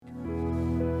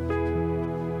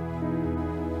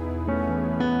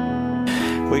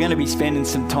We're going to be spending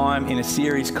some time in a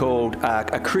series called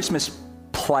A Christmas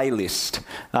Playlist,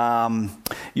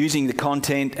 using the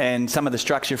content and some of the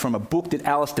structure from a book that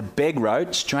Alistair Begg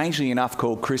wrote, strangely enough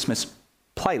called Christmas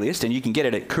Playlist, and you can get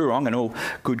it at Koorong and all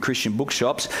good Christian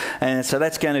bookshops. And so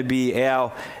that's going to be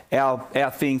our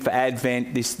thing for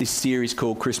Advent, this series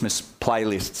called Christmas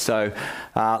Playlist. So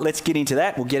let's get into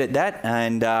that. We'll get at that,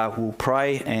 and we'll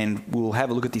pray, and we'll have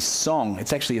a look at this song.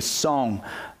 It's actually a song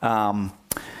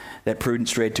that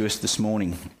Prudence read to us this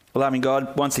morning. Loving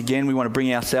God, once again, we want to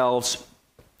bring ourselves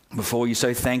before you.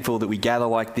 So thankful that we gather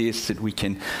like this, that we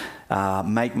can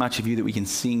make much of you, that we can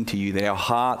sing to you, that our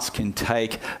hearts can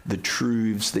take the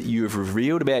truths that you have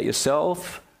revealed about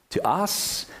yourself to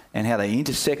us and how they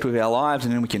intersect with our lives,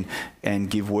 and then we can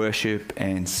give worship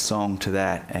and song to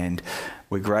that, and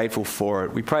we're grateful for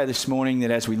it. We pray this morning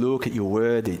that as we look at your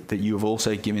word, that you have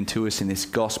also given to us in this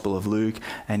Gospel of Luke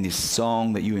and this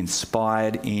song that you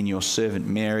inspired in your servant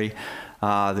Mary,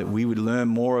 that we would learn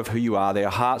more of who you are, that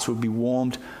our hearts would be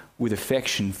warmed with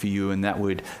affection for you, and that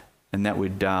would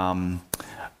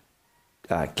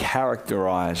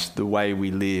characterize the way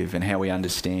we live and how we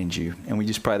understand you. And we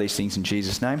just pray these things in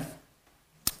Jesus' name.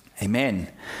 Amen.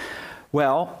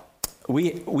 Well,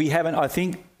 we haven't, I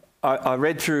think, I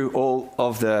read through all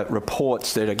of the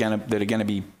reports that are going to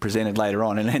be presented later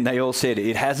on, and they all said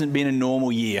it hasn't been a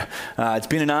normal year. It's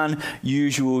been an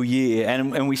unusual year,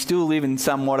 and we still live in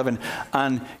somewhat of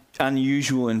an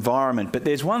unusual environment. But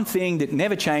there's one thing that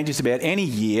never changes about any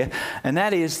year, and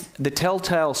that is the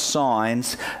telltale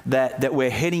signs that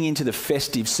we're heading into the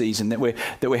festive season, that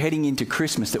we're heading into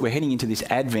Christmas, that we're heading into this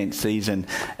Advent season,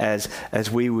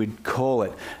 as we would call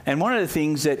it. And one of the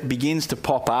things that begins to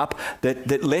pop up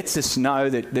that lets us know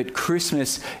that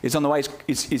Christmas is on the way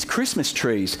is Christmas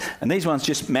trees. And these ones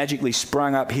just magically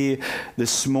sprung up here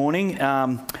this morning.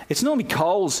 It's normally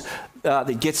Coles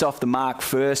that gets off the mark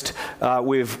first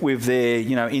with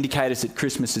their indicators that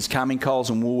Christmas is coming, Coles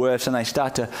and Woolworths, and they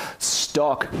start to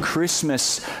stock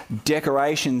Christmas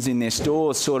decorations in their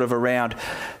stores sort of around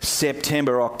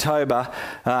September, October.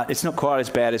 It's not quite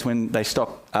as bad as when they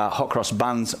stock hot cross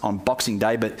buns on Boxing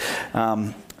Day, but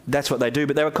that's what they do.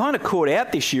 But they were kind of caught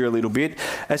out this year a little bit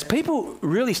as people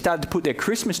really started to put their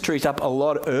Christmas trees up a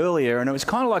lot earlier, and it was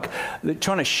kind of like they're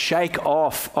trying to shake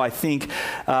off, I think,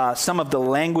 some of the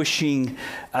languishing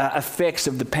effects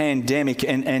of the pandemic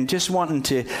and just wanting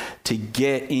to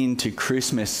get into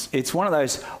Christmas. It's one of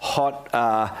those hot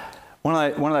one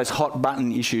of those hot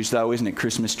button issues, though, isn't it?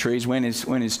 Christmas trees. When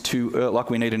is too early?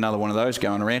 Like we need another one of those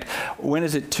going around. When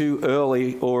is it too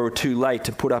early or too late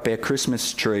to put up our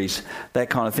Christmas trees?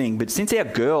 That kind of thing. But since our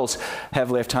girls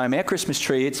have left home, our Christmas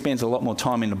tree, it spends a lot more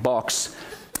time in the box.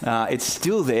 It's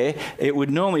still there. It would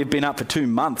normally have been up for 2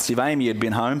 months if Amy had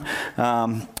been home,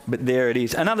 but there it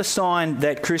is. Another sign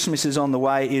that Christmas is on the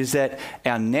way is that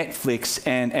our Netflix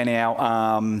and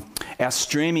our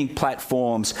streaming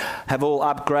platforms have all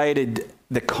upgraded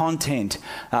the content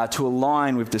to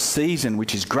align with the season,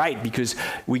 which is great because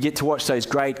we get to watch those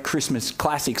great Christmas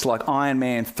classics like Iron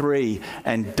Man 3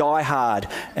 and Die Hard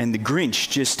and The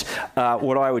Grinch, just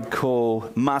what I would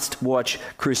call must-watch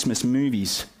Christmas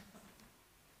movies.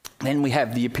 Then we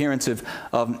have the appearance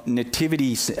of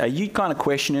nativity. Are you kind of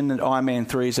questioning that Iron Man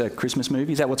 3 is a Christmas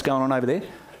movie? Is that what's going on over there?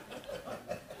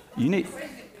 You need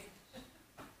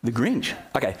The Grinch.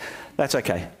 Okay, that's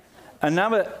okay.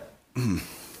 Another.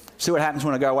 See what happens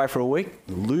when I go away for a week?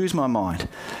 Lose my mind.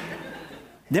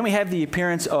 Then we have the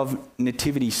appearance of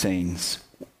nativity scenes,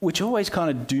 which always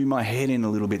kind of do my head in a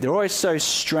little bit. They're always so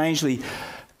strangely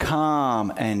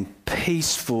calm and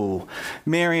peaceful.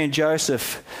 Mary and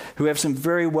Joseph, who have some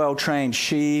very well-trained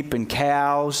sheep and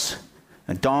cows,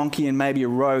 a donkey and maybe a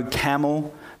rogue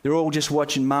camel, they're all just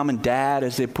watching mum and dad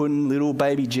as they're putting little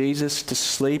baby Jesus to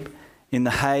sleep in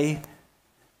the hay.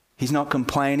 He's not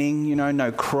complaining,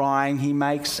 no crying he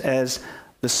makes as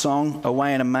the song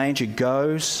Away in a Manger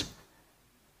goes.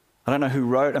 I don't know who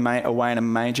wrote Away in a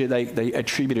Manger. They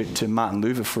attribute it to Martin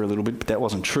Luther for a little bit, but that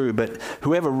wasn't true. But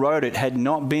whoever wrote it had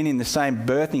not been in the same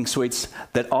birthing suites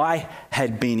that I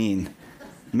had been in.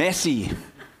 Messy.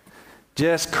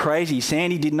 Just crazy.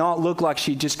 Sandy did not look like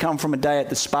she'd just come from a day at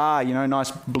the spa, nice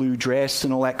blue dress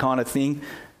and all that kind of thing.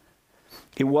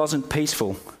 It wasn't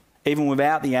peaceful, even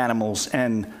without the animals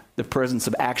and the presence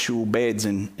of actual beds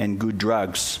and good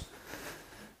drugs.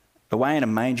 Away in a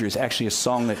Manger is actually a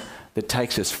song that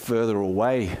takes us further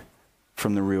away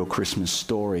from the real Christmas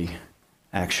story,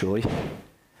 actually.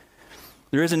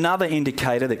 There is another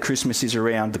indicator that Christmas is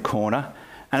around the corner,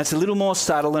 And it's a little more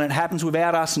subtle and it happens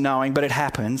without us knowing, but it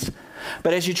happens.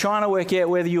 But as you're trying to work out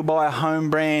whether you'll buy a home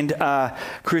brand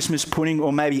Christmas pudding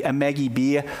or maybe a Maggie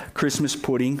Beer Christmas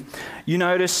pudding, you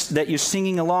notice that you're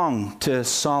singing along to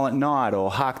Silent Night or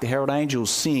Hark the Herald Angels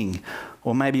Sing,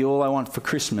 or maybe All I Want for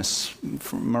Christmas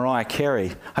from Mariah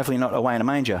Carey, hopefully not Away in a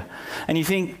Manger. And you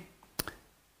think,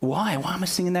 why am I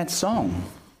singing that song?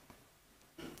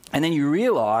 And then you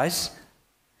realise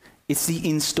it's the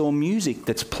in-store music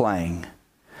that's playing.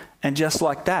 And just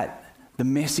like that, the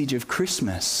message of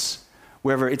Christmas,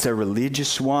 whether it's a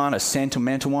religious one, a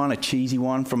sentimental one, a cheesy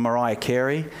one from Mariah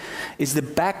Carey, is the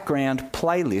background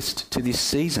playlist to this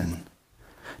season.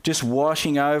 Just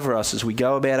washing over us as we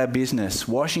go about our business,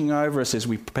 washing over us as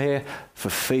we prepare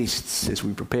for feasts, as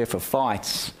we prepare for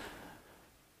fights.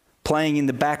 Playing in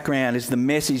the background is the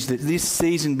message that this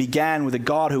season began with a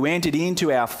God who entered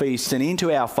into our feasts and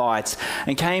into our fights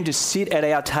and came to sit at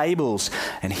our tables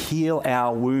and heal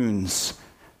our wounds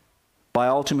by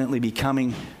ultimately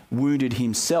becoming wounded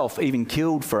himself, even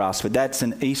killed for us. But that's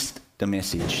an Easter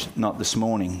message, not this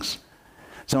morning's.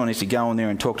 Someone needs to go in there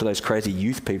and talk to those crazy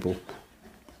youth people.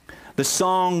 The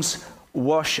songs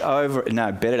wash over,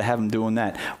 no, better to have them doing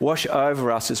that, wash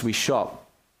over us as we shop.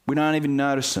 We don't even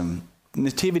notice them.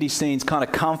 Nativity scenes kind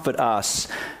of comfort us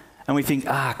and we think,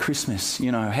 Christmas,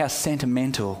 how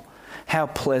sentimental, how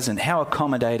pleasant, how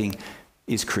accommodating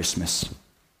is Christmas.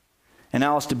 And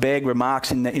Alistair Begg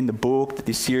remarks in the book that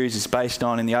this series is based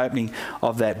on, in the opening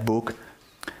of that book,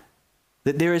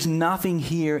 that there is nothing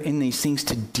here in these things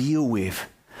to deal with.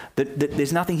 That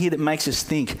there's nothing here that makes us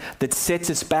think, that sets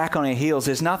us back on our heels.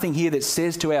 There's nothing here that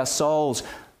says to our souls,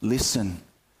 listen,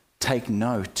 take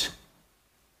note,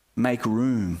 make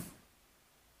room.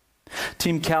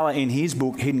 Tim Keller, in his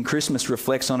book, Hidden Christmas,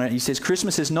 reflects on it. He says,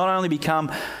 Christmas has not only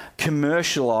become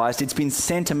commercialised, it's been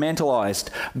sentimentalised.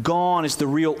 Gone is the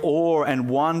real awe and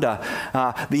wonder,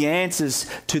 the answers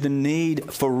to the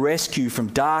need for rescue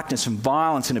from darkness, from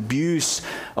violence and abuse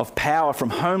of power, from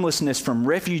homelessness, from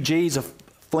refugees of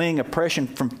fleeing oppression,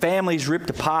 from families ripped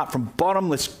apart, from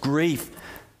bottomless grief,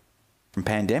 from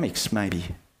pandemics maybe.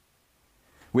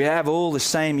 We have all the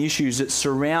same issues that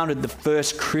surrounded the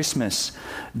first Christmas,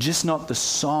 just not the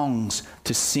songs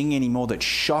to sing anymore that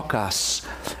shock us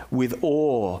with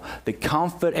awe, that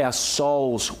comfort our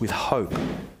souls with hope,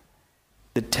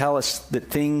 that tell us that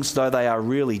things, though they are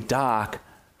really dark,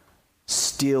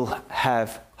 still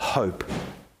have hope.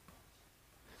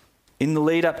 In the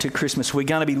lead up to Christmas, we're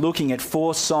going to be looking at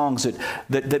 4 songs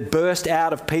that burst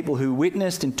out of people who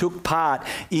witnessed and took part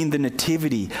in the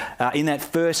Nativity, in that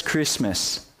first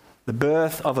Christmas. The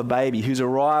birth of a baby whose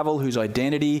arrival, whose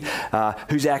identity,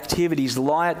 whose activities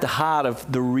lie at the heart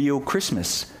of the real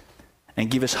Christmas and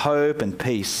give us hope and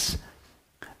peace.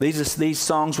 These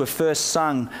songs were first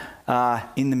sung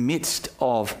in the midst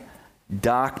of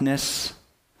darkness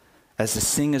as the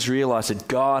singers realized that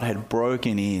God had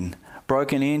broken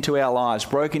into our lives,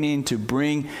 broken in to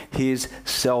bring his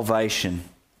salvation.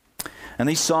 And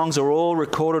these songs are all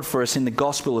recorded for us in the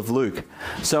Gospel of Luke.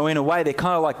 So in a way, they're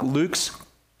kind of like Luke's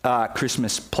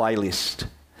Christmas playlist.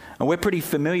 And we're pretty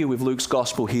familiar with Luke's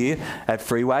Gospel here at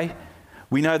Freeway.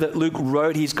 We know that Luke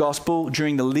wrote his Gospel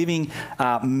during the living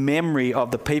memory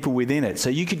of the people within it. So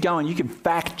you could go and you can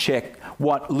fact check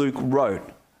what Luke wrote.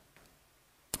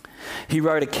 He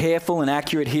wrote a careful and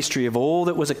accurate history of all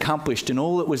that was accomplished and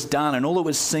all that was done and all that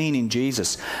was seen in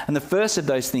Jesus. And the first of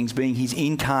those things being his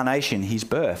incarnation, his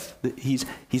birth,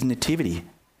 his nativity.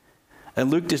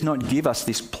 And Luke does not give us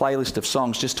this playlist of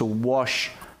songs just to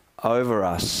wash over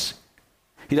us.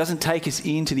 He doesn't take us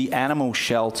into the animal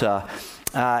shelter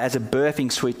as a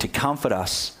birthing suite to comfort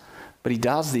us, but he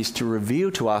does this to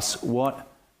reveal to us what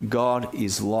God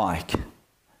is like.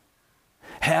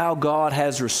 How God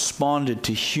has responded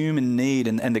to human need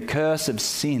and the curse of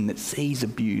sin that sees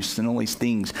abuse and all these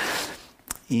things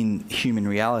in human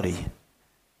reality.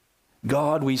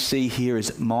 God, we see here,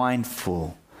 is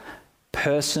mindful,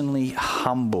 personally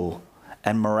humble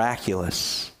and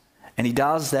miraculous. And he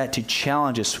does that to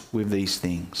challenge us with these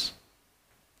things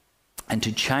and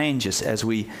to change us as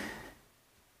we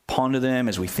ponder them,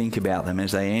 as we think about them,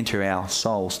 as they enter our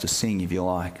souls to sing, if you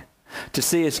like. To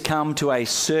see us come to a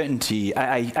certainty,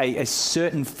 a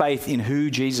certain faith in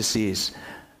who Jesus is,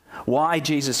 why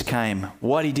Jesus came,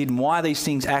 what he did, and why these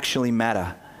things actually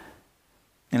matter.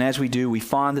 And as we do, we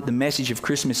find that the message of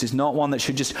Christmas is not one that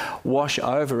should just wash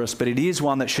over us, but it is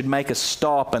one that should make us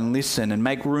stop and listen and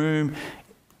make room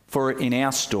for it in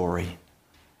our story,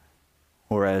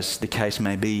 or as the case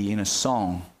may be, in a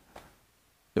song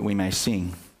that we may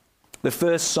sing. The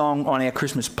first song on our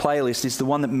Christmas playlist is the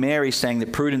one that Mary sang,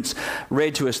 that Prudence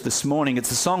read to us this morning. It's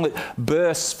the song that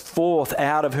bursts forth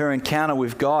out of her encounter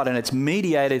with God, and it's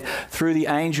mediated through the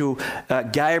angel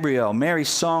Gabriel. Mary's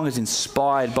song is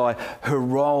inspired by her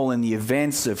role in the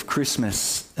events of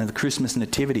Christmas and the Christmas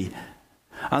nativity.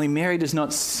 Only Mary does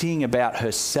not sing about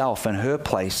herself and her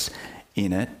place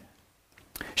in it.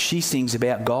 She sings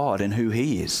about God and who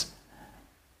he is.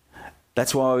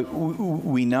 That's why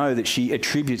we know that she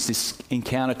attributes this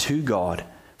encounter to God,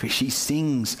 for she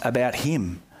sings about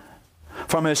him.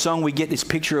 From her song, we get this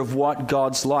picture of what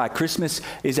God's like. Christmas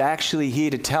is actually here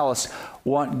to tell us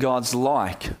what God's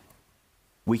like.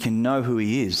 We can know who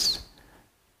he is.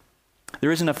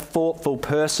 There isn't a thoughtful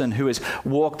person who has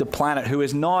walked the planet who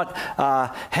has not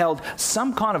held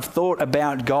some kind of thought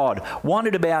about God,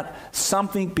 wondered about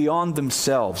something beyond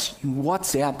themselves.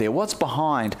 What's out there? What's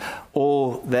behind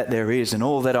all that there is and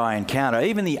all that I encounter?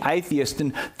 Even the atheist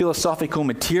and philosophical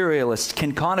materialists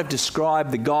can kind of describe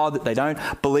the God that they don't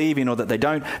believe in or that they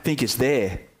don't think is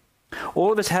there.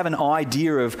 All of us have an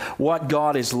idea of what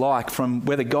God is like, from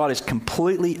whether God is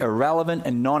completely irrelevant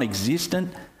and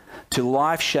non-existent to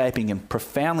life-shaping and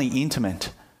profoundly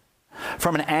intimate.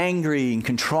 From an angry and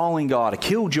controlling God, a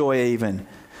killjoy even,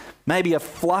 maybe a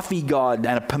fluffy God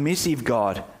and a permissive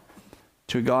God,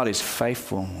 to a God who is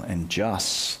faithful and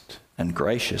just and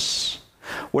gracious.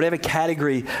 Whatever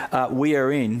category we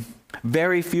are in,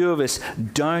 very few of us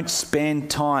don't spend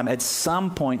time at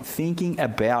some point thinking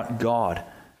about God.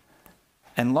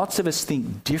 And lots of us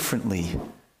think differently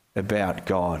about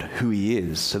God, who he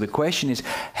is. So the question is,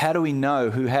 how do we know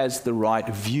who has the right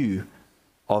view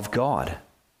of God?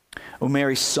 Well,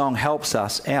 Mary's song helps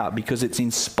us out because it's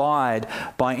inspired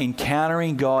by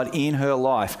encountering God in her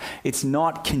life. It's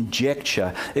not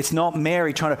conjecture. It's not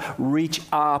Mary trying to reach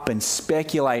up and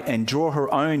speculate and draw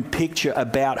her own picture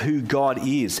about who God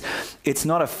is. It's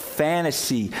not a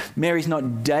fantasy. Mary's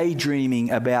not daydreaming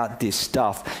about this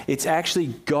stuff. It's actually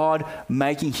God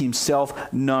making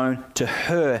himself known to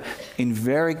her in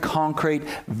very concrete,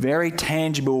 very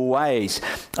tangible ways,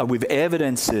 with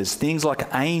evidences, things like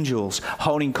angels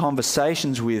holding conversations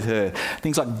with her,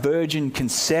 things like virgin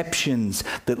conceptions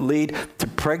that lead to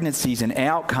pregnancies and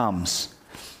outcomes.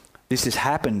 This has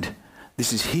happened.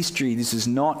 This is history. This is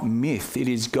not myth. It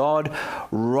is God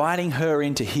writing her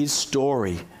into his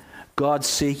story, God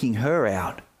seeking her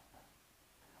out.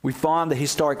 We find the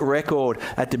historic record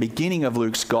at the beginning of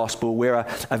Luke's gospel where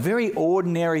a very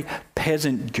ordinary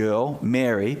peasant girl,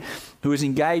 Mary, who is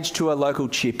engaged to a local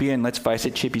chippy, and let's face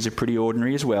it, chippies are pretty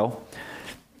ordinary as well,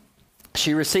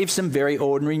 she receives some very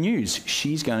ordinary news.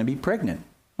 She's going to be pregnant.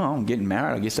 Oh, I'm getting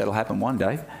married. I guess that'll happen one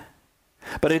day.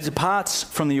 But it departs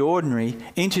from the ordinary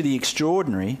into the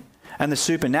extraordinary and the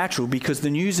supernatural because the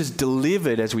news is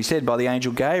delivered, as we said, by the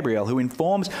angel Gabriel, who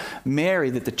informs Mary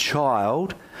that the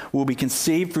child will be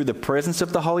conceived through the presence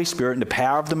of the Holy Spirit and the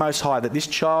power of the Most High, that this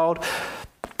child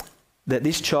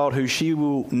who she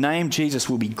will name Jesus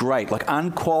will be great, like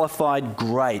unqualified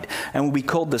great, and will be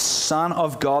called the Son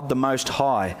of God the Most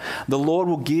High. The Lord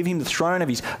will give him the throne of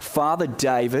his father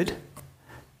David,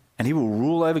 and he will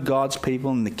rule over God's people,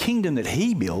 and the kingdom that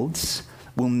he builds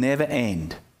will never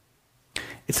end.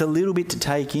 It's a little bit to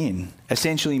take in.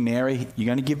 Essentially, Mary, you're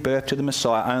going to give birth to the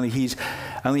Messiah, only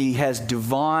he has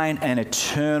divine and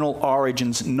eternal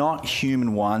origins, not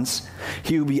human ones.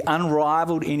 He will be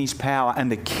unrivaled in his power, and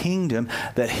the kingdom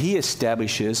that he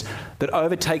establishes that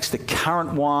overtakes the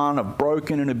current one of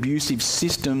broken and abusive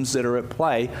systems that are at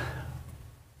play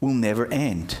will never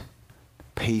end.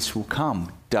 Peace will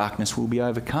come. Darkness will be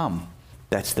overcome.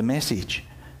 That's the message.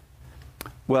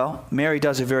 Well, Mary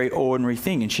does a very ordinary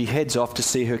thing, and she heads off to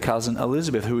see her cousin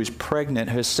Elizabeth, who is pregnant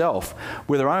herself,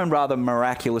 with her own rather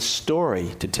miraculous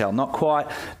story to tell. Not quite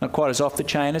as off the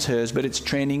chain as hers, but it's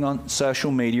trending on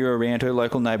social media around her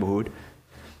local neighbourhood.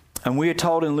 And we are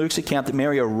told in Luke's account that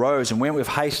Mary arose and went with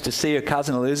haste to see her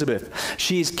cousin Elizabeth.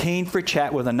 She is keen for a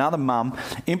chat with another mum,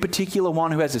 in particular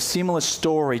one who has a similar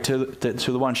story to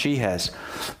the one she has.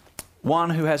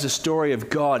 One who has a story of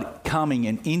God coming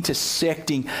and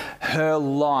intersecting her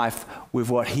life with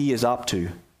what he is up to.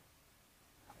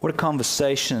 What a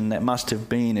conversation that must have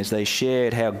been as they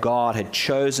shared how God had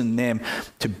chosen them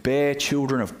to bear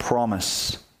children of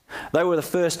promise. They were the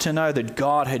first to know that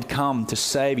God had come to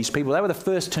save his people. They were the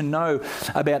first to know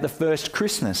about the first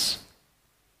Christmas.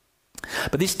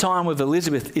 But this time with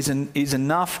Elizabeth is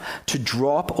enough to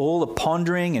drop all the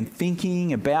pondering and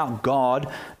thinking about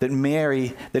God that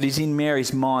is in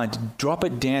Mary's mind, to drop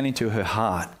it down into her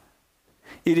heart.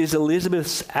 It is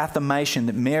Elizabeth's affirmation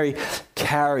that Mary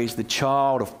carries the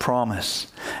child of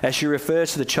promise, as she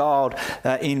refers to the child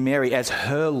in Mary as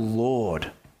her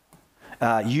Lord.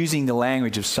 using the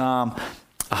language of Psalm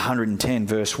 110,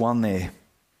 verse 1 there.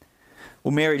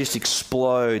 Well, Mary just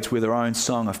explodes with her own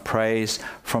song of praise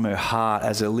from her heart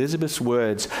as Elizabeth's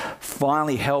words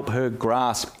finally help her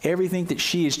grasp everything that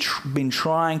she has been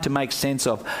trying to make sense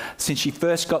of since she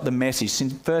first got the message,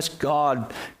 since first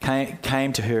God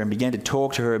came to her and began to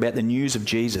talk to her about the news of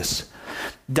Jesus.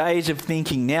 Days of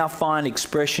thinking now find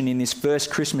expression in this first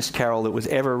Christmas carol that was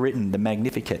ever written, the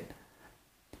Magnificat,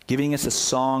 giving us a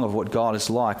song of what God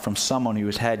is like from someone who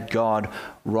has had God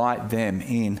write them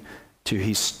in to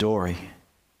his story.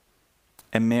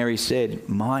 And Mary said,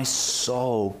 "My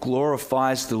soul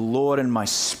glorifies the Lord, and my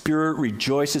spirit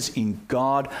rejoices in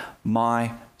God,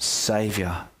 my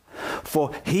Saviour.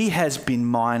 For he has been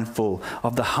mindful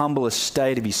of the humble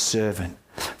estate of his servant.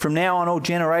 From now on, all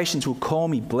generations will call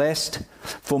me blessed,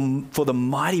 for the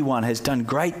Mighty One has done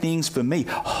great things for me.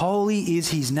 Holy is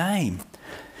his name.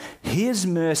 His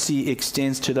mercy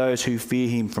extends to those who fear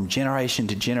him from generation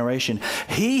to generation.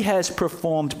 He has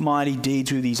performed mighty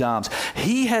deeds with his arms.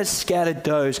 He has scattered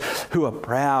those who are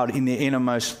proud in their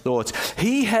innermost thoughts.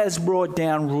 He has brought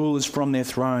down rulers from their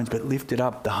thrones, but lifted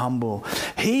up the humble.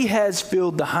 He has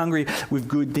filled the hungry with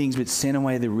good things, but sent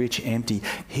away the rich empty.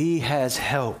 He has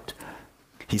helped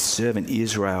his servant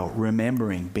Israel,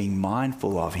 remembering, being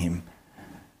mindful of him,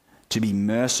 to be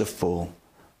merciful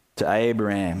to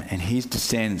Abraham and his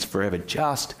descendants forever,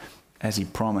 just as he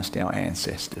promised our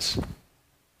ancestors."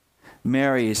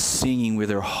 Mary is singing with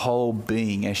her whole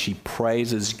being as she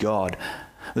praises God.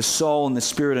 The soul and the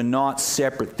spirit are not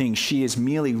separate things. She is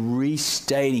merely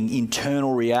restating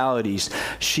internal realities.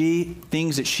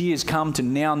 Things that she has come to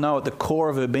now know at the core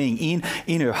of her being.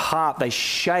 In her heart, they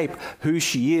shape who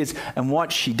she is and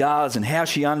what she does and how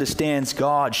she understands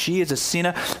God. She is a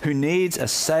sinner who needs a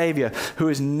Saviour, who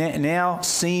has now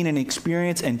seen and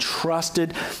experienced and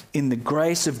trusted in the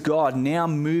grace of God, now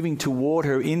moving toward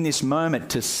her in this moment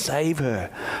to save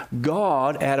her.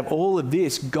 God, out of all of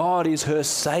this, God is her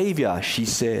Saviour, she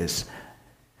says.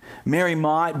 Mary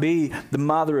might be the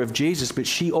mother of Jesus, but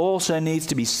she also needs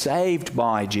to be saved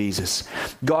by Jesus.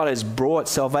 God has brought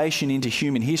salvation into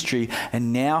human history,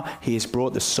 and now he has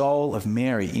brought the soul of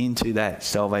Mary into that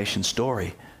salvation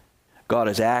story. God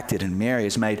has acted, and Mary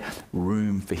has made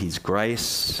room for his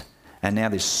grace, and now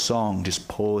this song just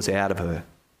pours out of her.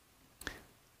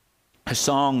 Her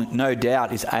song, no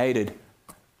doubt, is aided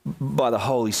by the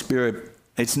Holy Spirit.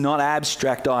 It's not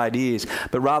abstract ideas,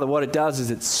 but rather what it does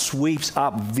is it sweeps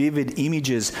up vivid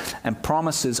images and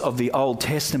promises of the Old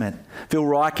Testament. Phil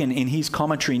Ryken, in his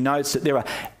commentary, notes that there are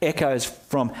echoes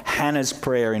from Hannah's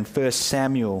prayer in 1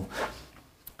 Samuel,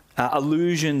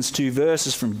 allusions to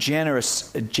verses from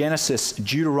Genesis,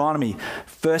 Deuteronomy,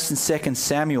 1 and 2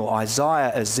 Samuel,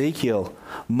 Isaiah, Ezekiel,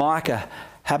 Micah,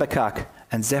 Habakkuk,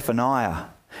 and Zephaniah.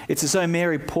 It's as though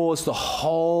Mary pours the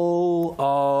whole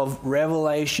of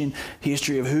Revelation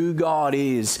history of who God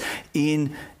is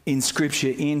in Scripture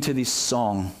into this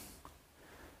song.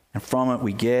 And from it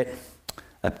we get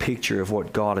a picture of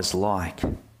what God is like.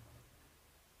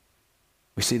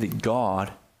 We see that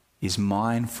God is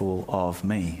mindful of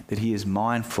me, that he is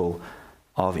mindful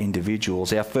of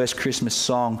individuals. Our first Christmas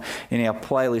song in our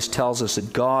playlist tells us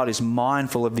that God is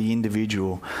mindful of the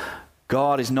individual.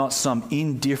 God is not some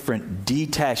indifferent,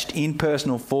 detached,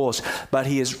 impersonal force, but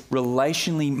he is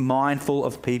relationally mindful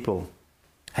of people.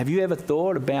 Have you ever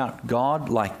thought about God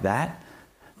like that?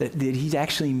 That he's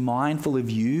actually mindful of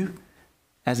you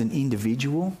as an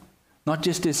individual? Not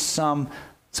just as some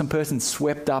person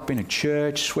swept up in a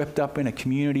church, swept up in a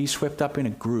community, swept up in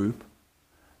a group,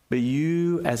 but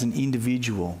you as an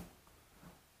individual.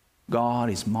 God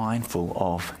is mindful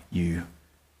of you.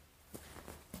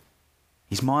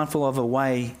 He's mindful of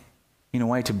in a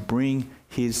way to bring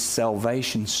his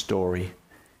salvation story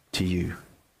to you,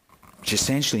 which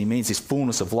essentially means this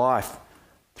fullness of life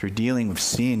through dealing with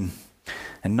sin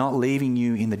and not leaving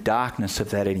you in the darkness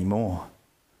of that anymore.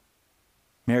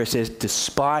 Mary says,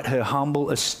 despite her humble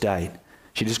estate,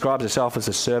 she describes herself as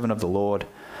a servant of the Lord.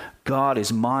 God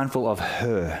is mindful of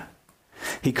her.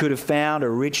 He could have found a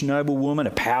rich noblewoman,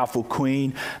 a powerful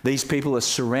queen. These people are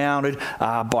surrounded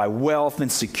by wealth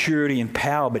and security and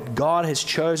power, but God has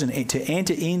chosen to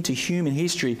enter into human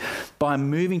history by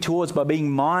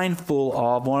being mindful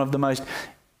of one of the most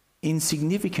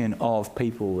insignificant of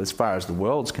people as far as the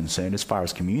world's concerned, as far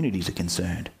as communities are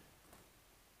concerned.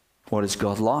 What is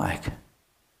God like?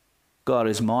 God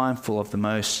is mindful of the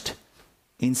most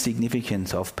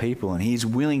insignificant of people, and he's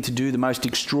willing to do the most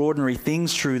extraordinary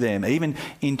things through them, even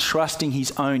entrusting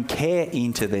his own care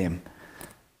into them.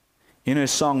 In her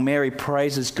song, Mary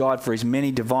praises God for his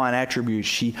many divine attributes.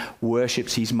 She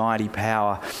worships his mighty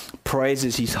power,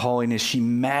 praises his holiness. She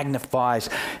magnifies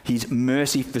his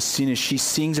mercy for sinners. She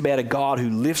sings about a God who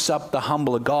lifts up the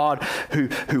humble, a God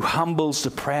who humbles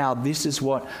the proud. This is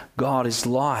what God is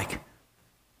like.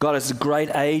 God is the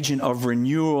great agent of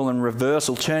renewal and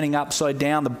reversal, turning upside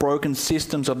down the broken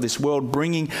systems of this world,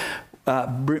 beginning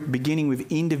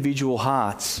with individual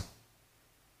hearts.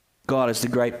 God is the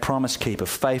great promise keeper,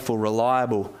 faithful,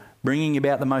 reliable, bringing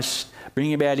about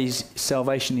his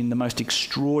salvation in the most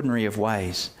extraordinary of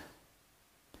ways.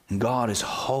 And God is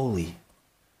holy,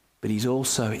 but he's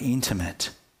also intimate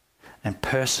and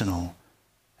personal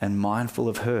and mindful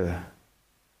of her.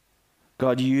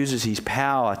 God uses his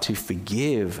power to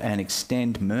forgive and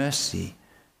extend mercy.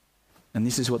 And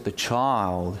this is what the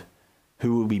child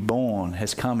who will be born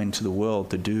has come into the world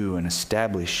to do and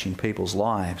establish in people's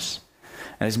lives.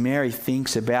 And as Mary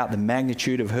thinks about the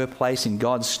magnitude of her place in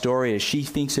God's story, as she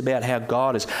thinks about how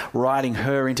God is writing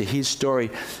her into his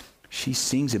story, she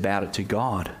sings about it to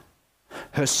God.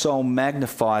 Her soul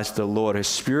magnifies the Lord. Her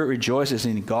spirit rejoices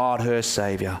in God, her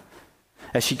Saviour.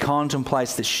 As she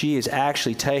contemplates that she is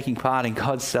actually taking part in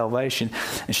God's salvation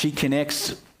and she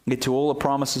connects it to all the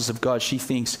promises of God, she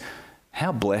thinks,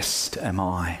 how blessed am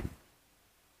I?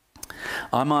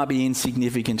 I might be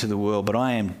insignificant to the world, but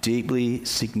I am deeply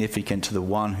significant to the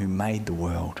one who made the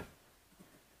world.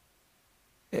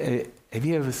 Have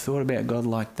you ever thought about God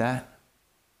like that?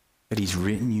 That he's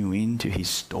written you into his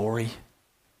story?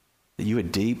 That you are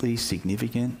deeply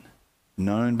significant,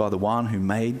 known by the one who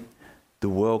made the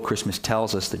world? Christmas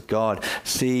tells us that God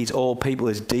sees all people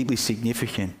as deeply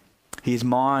significant. He is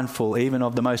mindful even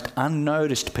of the most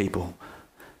unnoticed people.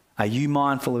 Are you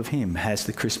mindful of him? Has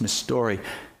the Christmas story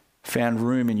found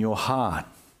room in your heart?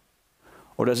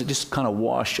 Or does it just kind of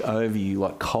wash over you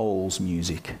like Cole's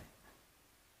music?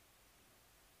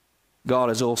 God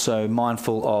is also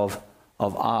mindful of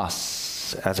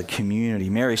us as a community.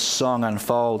 Mary's song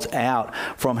unfolds out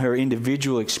from her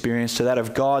individual experience to that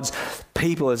of God's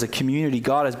people as a community.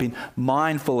 God has been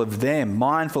mindful of them,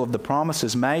 mindful of the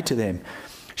promises made to them.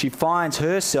 She finds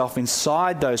herself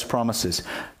inside those promises.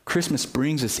 Christmas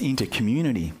brings us into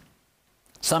community.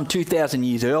 Some 2,000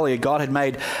 years earlier, God had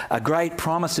made great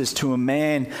promises to a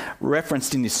man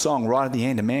referenced in this song right at the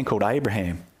end, a man called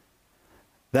Abraham.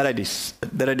 That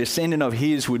a descendant of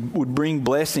his would bring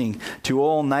blessing to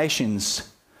all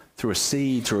nations through a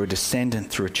seed, through a descendant,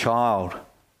 through a child.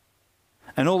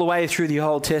 And all the way through the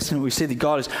Old Testament, we see that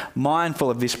God is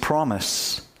mindful of this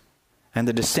promise and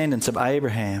the descendants of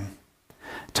Abraham.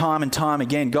 Time and time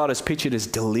again, God is pictured as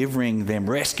delivering them,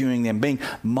 rescuing them, being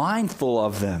mindful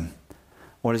of them.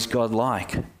 What is God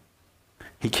like?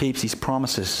 He keeps his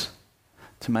promises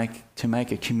to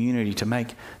make a community, to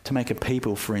make a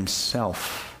people for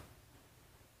himself.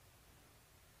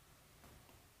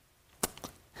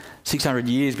 600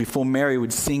 years before Mary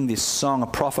would sing this song, a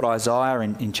prophet Isaiah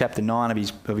in chapter 9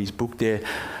 of his book there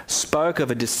spoke of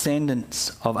a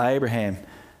descendants of Abraham,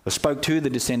 or spoke to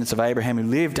the descendants of Abraham who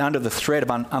lived under the threat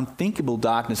of unthinkable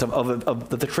darkness, of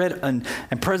the threat and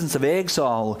presence of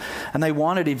exile. And they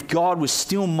wondered if God was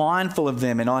still mindful of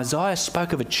them. And Isaiah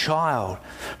spoke of a child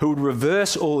who would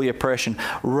reverse all the oppression,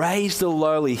 raise the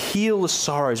lowly, heal the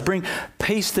sorrows, bring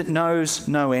peace that knows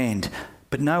no end.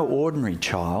 But no ordinary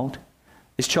child.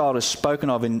 This child is spoken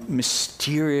of in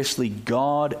mysteriously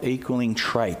God-equaling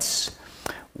traits.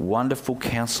 Wonderful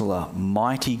Counselor,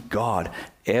 Mighty God,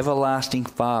 Everlasting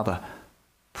Father,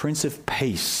 Prince of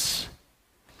Peace.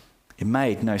 It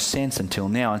made no sense until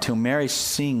now, until Mary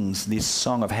sings this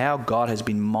song of how God has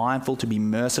been mindful to be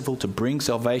merciful, to bring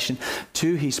salvation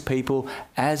to his people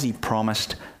as he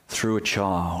promised through a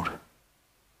child.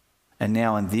 And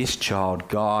now in this child,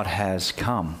 God has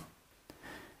come.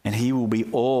 And he will be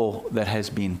all that has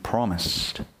been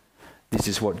promised. This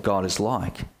is what God is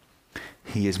like.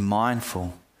 He is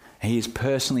mindful. He is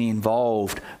personally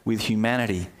involved with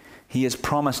humanity. He has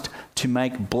promised to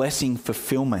make blessing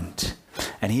fulfillment.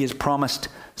 And he has promised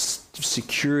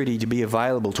security to be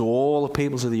available to all the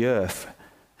peoples of the earth.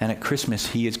 And at Christmas,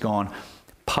 he has gone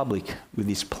public with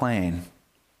this plan.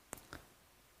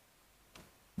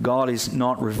 God is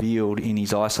not revealed in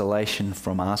his isolation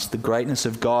from us. The greatness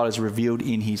of God is revealed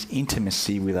in his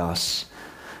intimacy with us.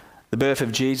 The birth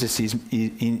of Jesus is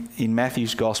in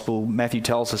Matthew's gospel. Matthew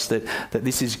tells us that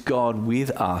this is God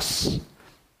with us.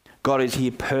 God is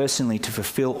here personally to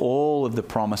fulfill all of the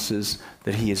promises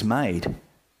that he has made.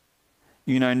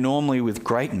 You know, normally with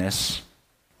greatness,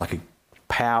 like a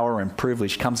power and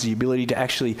privilege, comes the ability to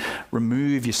actually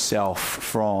remove yourself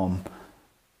from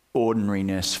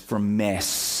ordinariness, from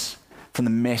mess, from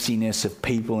the messiness of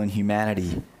people and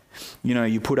humanity. You know,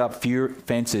 you put up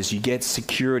fences, you get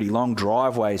security, long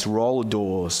driveways, roller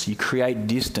doors, you create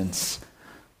distance.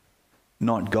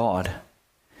 Not God.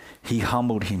 He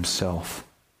humbled himself.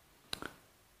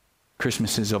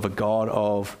 Christmas is of a God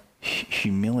of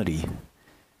humility.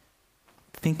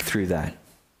 Think through that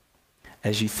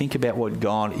as you think about what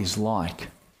God is like.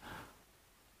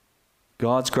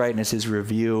 God's greatness is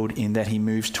revealed in that he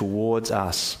moves towards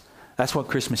us. That's what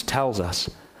Christmas tells us,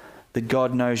 that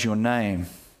God knows your name.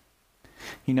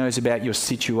 He knows about your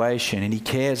situation, and he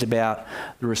cares about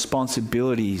the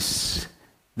responsibilities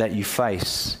that you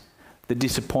face, the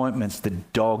disappointments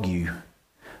that dog you,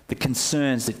 the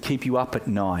concerns that keep you up at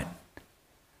night.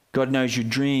 God knows your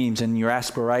dreams and your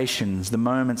aspirations, the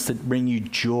moments that bring you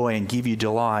joy and give you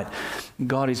delight.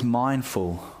 God is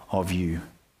mindful of you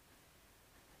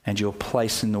and your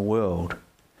place in the world.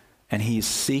 And he is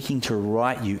seeking to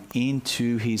write you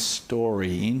into his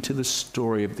story, into the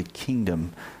story of the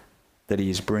kingdom that he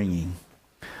is bringing.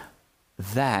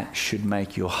 That should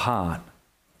make your heart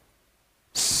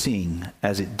sing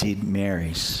as it did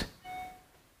Mary's.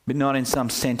 But not in some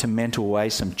sentimental way,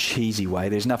 some cheesy way.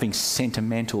 There's nothing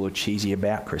sentimental or cheesy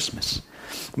about Christmas.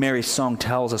 Mary's song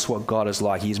tells us what God is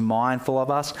like. He is mindful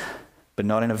of us, but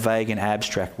not in a vague and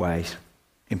abstract way,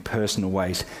 in personal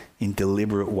ways, in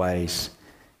deliberate ways,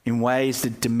 in ways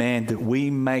that demand that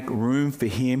we make room for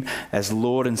him as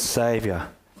Lord and Saviour.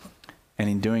 And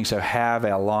in doing so, have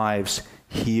our lives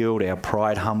healed, our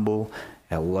pride humble,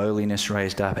 our lowliness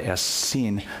raised up, our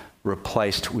sin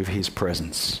replaced with his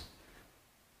presence.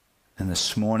 And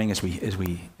this morning, as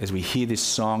we hear this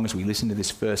song, as we listen to this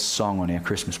first song on our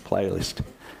Christmas playlist,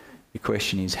 the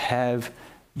question is, have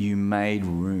you made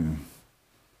room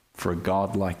for a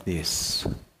God like this?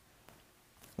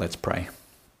 Let's pray.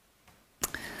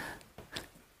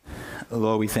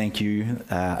 Lord, we thank you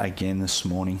again this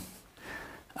morning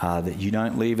that you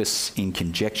don't leave us in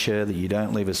conjecture, that you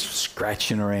don't leave us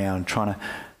scratching around trying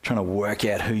to work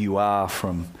out who you are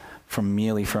from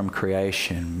merely from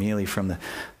creation, merely from the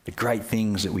great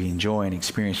things that we enjoy and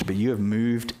experience, but you have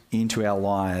moved into our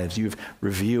lives. You have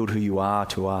revealed who you are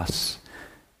to us.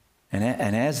 And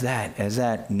as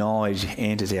that knowledge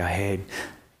enters our head,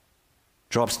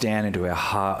 drops down into our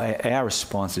heart, our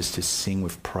response is to sing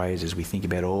with praise as we think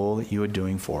about all that you are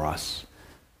doing for us.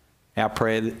 Our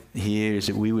prayer here is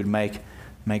that we would make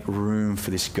room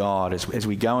for this God. As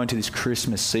we go into this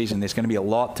Christmas season, there's going to be a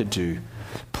lot to do.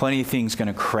 Plenty of things going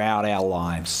to crowd our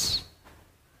lives.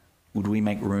 Would we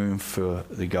make room for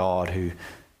the God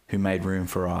who made room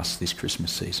for us this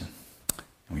Christmas season?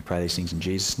 And we pray these things in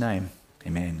Jesus' name.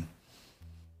 Amen.